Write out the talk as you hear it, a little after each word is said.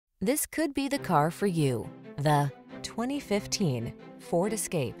This could be the car for you. The 2015 Ford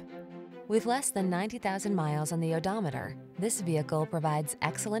Escape. With less than 90,000 miles on the odometer, this vehicle provides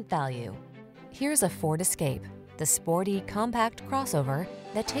excellent value. Here's a Ford Escape, the sporty, compact crossover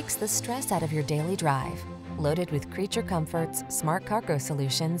that takes the stress out of your daily drive. Loaded with creature comforts, smart cargo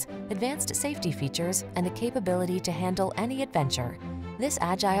solutions, advanced safety features, and the capability to handle any adventure, this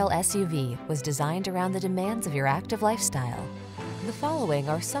agile SUV was designed around the demands of your active lifestyle. The following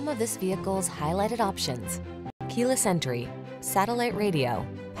are some of this vehicle's highlighted options: keyless entry, satellite radio,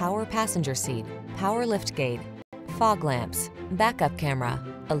 power passenger seat, power liftgate, fog lamps, backup camera,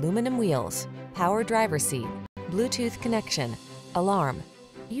 aluminum wheels, power driver's seat, Bluetooth connection, alarm.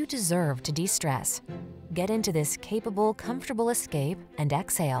 You deserve to de-stress. Get into this capable, comfortable Escape and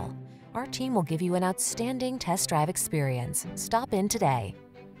exhale. Our team will give you an outstanding test drive experience. Stop in today.